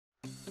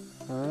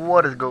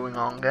What is going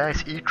on,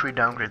 guys? E3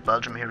 Downgrade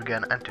Belgium here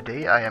again, and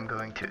today I am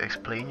going to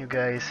explain you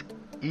guys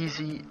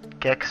easy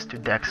CEX to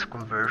DEX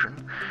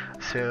conversion.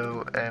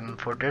 So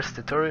for this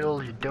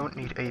tutorial you don't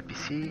need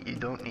APC,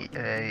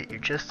 you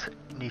just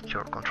need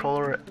your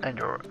controller and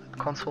your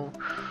console,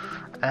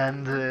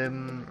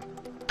 and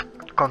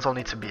console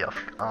needs to be off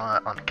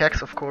on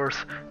CEX, of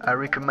course. I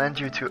recommend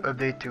you to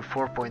update to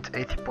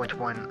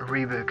 4.80.1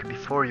 Rebug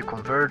before you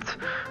convert,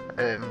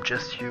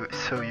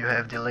 so you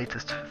have the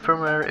latest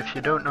firmware. If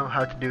you don't know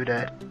how to do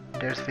that,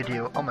 there's a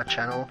video on my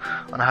channel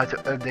on how to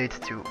update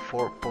to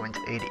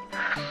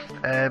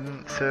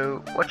 4.80.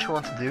 So what you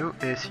want to do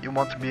is you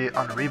want to be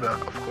on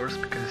Rebug, of course,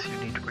 because you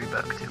need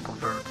Rebug to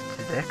convert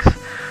to DEX,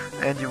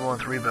 and you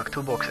want Rebug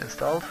Toolbox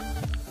installed.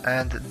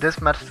 And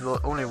this method will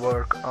only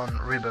work on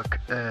Rebug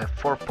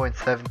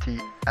 4.70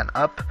 and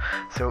up.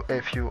 So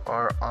if you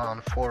are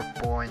on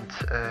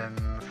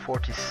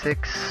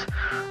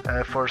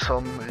 4.46 for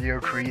some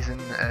weird reason,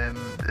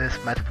 this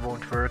method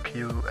won't work.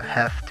 You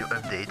have to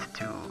update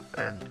to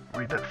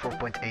Rebug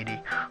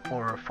 4.80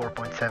 or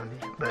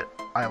 4.70, but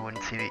I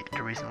wouldn't see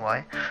the reason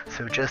why.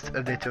 So just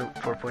update to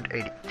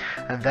 4.80,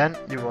 and then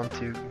you want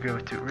to go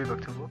to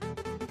Rebug Toolbox.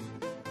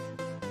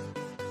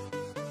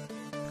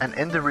 And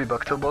in the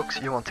Rebug Toolbox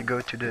you want to go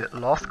to the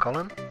last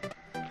column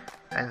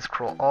and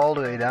scroll all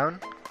the way down,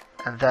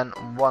 and then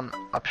one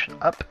option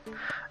up,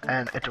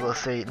 and it will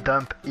say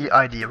dump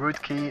EID root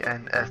key,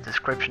 and as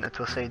description it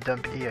will say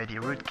dump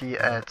EID root key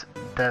at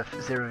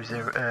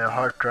dev00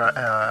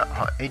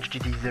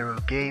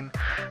 HDD0 game,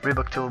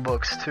 Rebug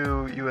Toolbox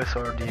 2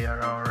 USR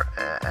DRR,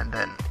 and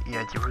then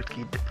EID root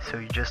key. So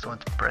you just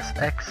want to press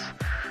X,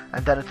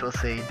 and then it will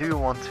say do you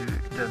want to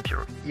dump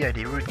your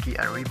EID root key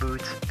and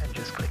reboot, and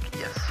just click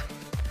yes.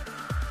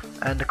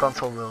 And the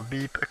console will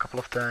beep a couple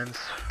of times,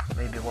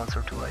 maybe once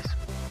or twice.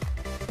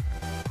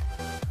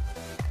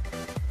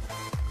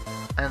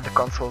 And the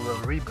console will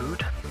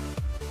reboot.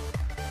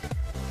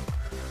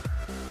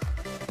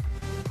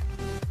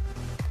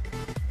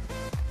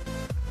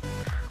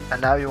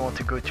 And now you want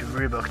to go to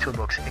Rebug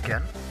Toolbox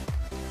again.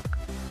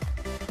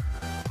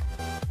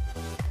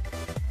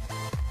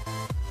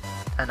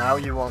 And now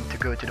you want to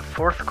go to the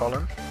fourth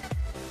column,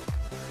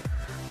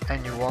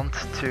 and you want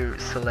to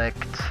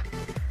select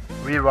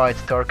rewrite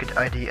target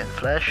ID and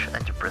flash,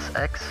 and you press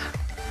X.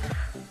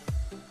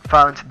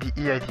 Found the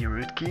EID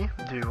root key.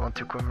 Do you want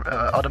to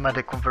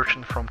automatic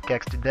conversion from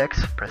CEX to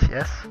DEX? Press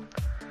yes.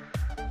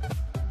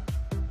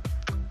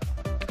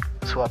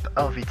 Swap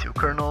LV to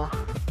kernel.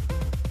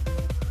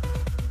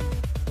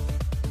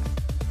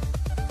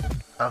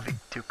 LV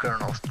to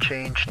kernels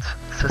changed.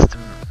 System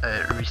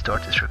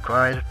restart is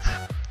required.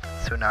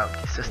 So now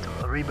the system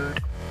will reboot.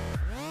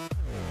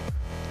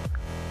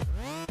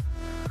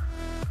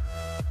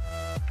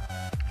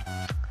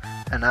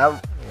 And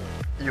now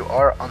you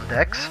are on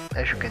DEX.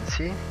 As you can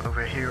see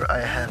over here,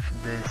 I have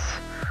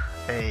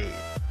a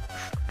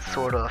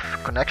sort of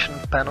connection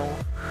panel,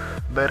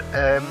 but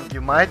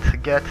you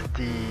might get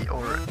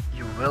or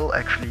you will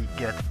actually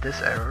get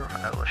this error.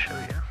 I will show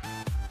you.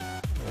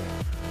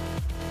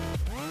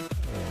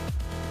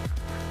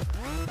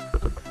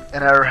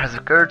 An error has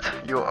occurred.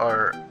 You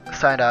are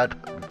signed out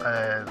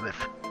with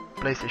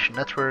PlayStation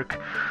Network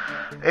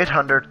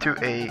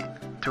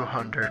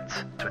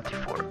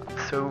 800-2A224.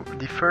 So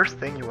the first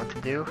thing you want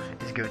to do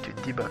is go to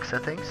debug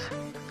settings,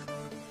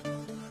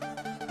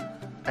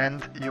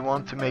 and you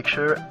want to make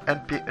sure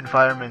NP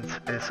environment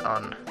is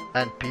on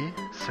NP,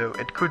 so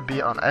it could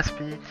be on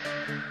SP,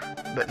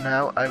 but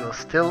now I will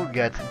still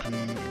get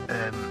the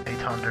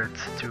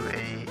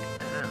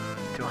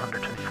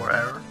 800-2A224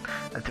 error.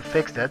 And to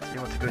fix that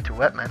you want to go to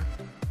Webman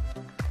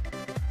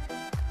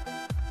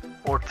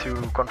or to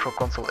Control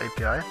Console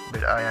API,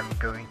 but I am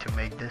going to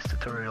make this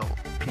tutorial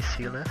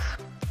PC-less.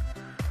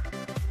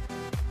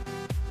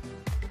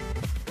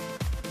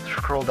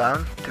 Scroll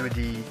down to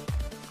the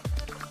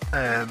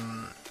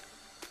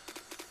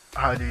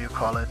how do you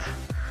call it,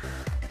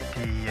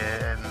 the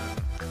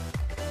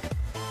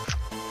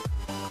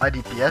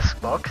IDPS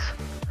box,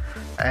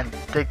 and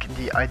take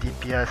the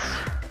IDPS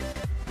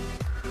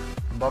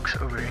box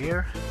over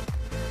here,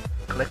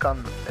 click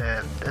on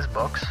this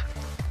box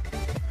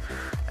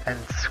and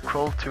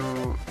scroll to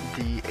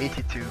the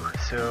 82.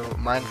 So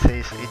mine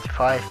says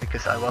 85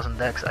 because I was on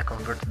DEX. I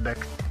converted back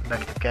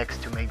to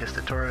CEX to make this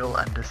tutorial,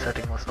 and this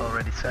setting was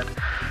already set.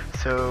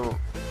 So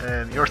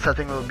your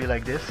setting will be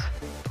like this.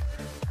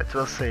 It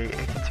will say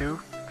 82,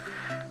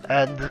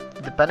 and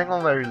depending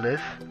on where you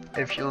live,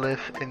 if you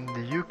live in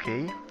the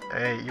UK,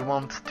 you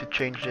want to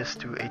change this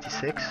to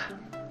 86.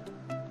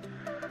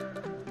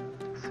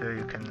 So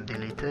you can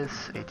delete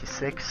this,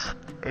 86.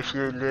 If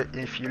you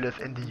live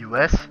in the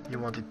US, you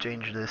want to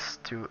change this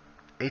to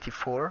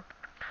 84.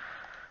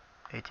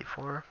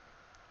 84.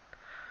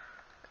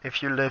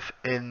 If you live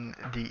in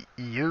the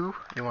EU,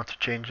 you want to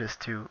change this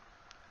to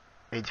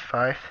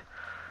 85.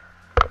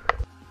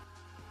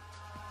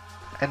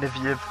 And if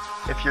you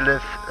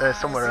live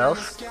somewhere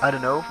else, I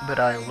don't know, but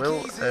I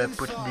will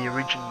put the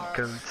region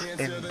codes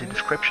in the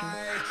description.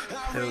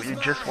 So you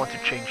just want to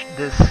change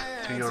this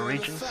to to your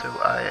region. So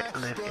I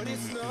live in the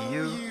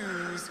EU,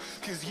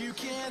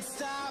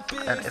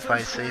 and if I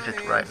save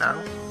it right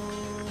now,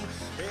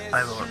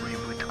 I will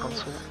reboot the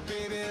console.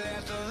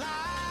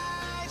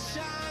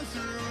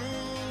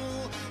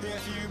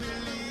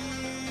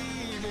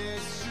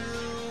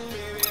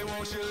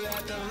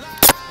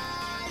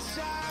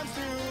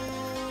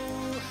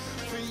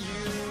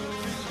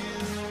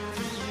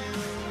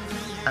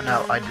 And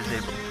now I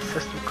disable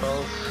system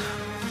calls.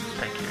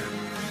 Thank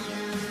you.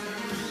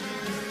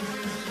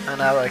 And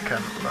now I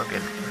can log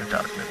in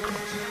without the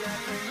problem.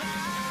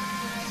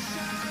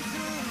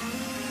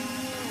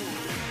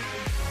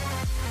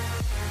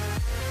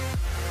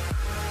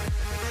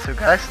 So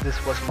guys,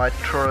 this was my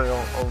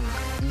tutorial on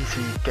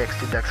easy CEX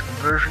to DEX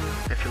conversion.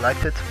 If you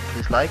liked it,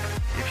 please like.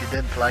 If you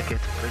didn't like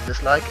it, please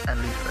dislike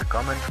and leave a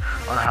comment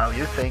on how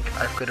you think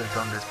I could have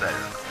done this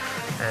better.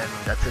 And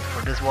that's it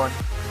for this one.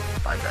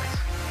 Bye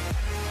guys.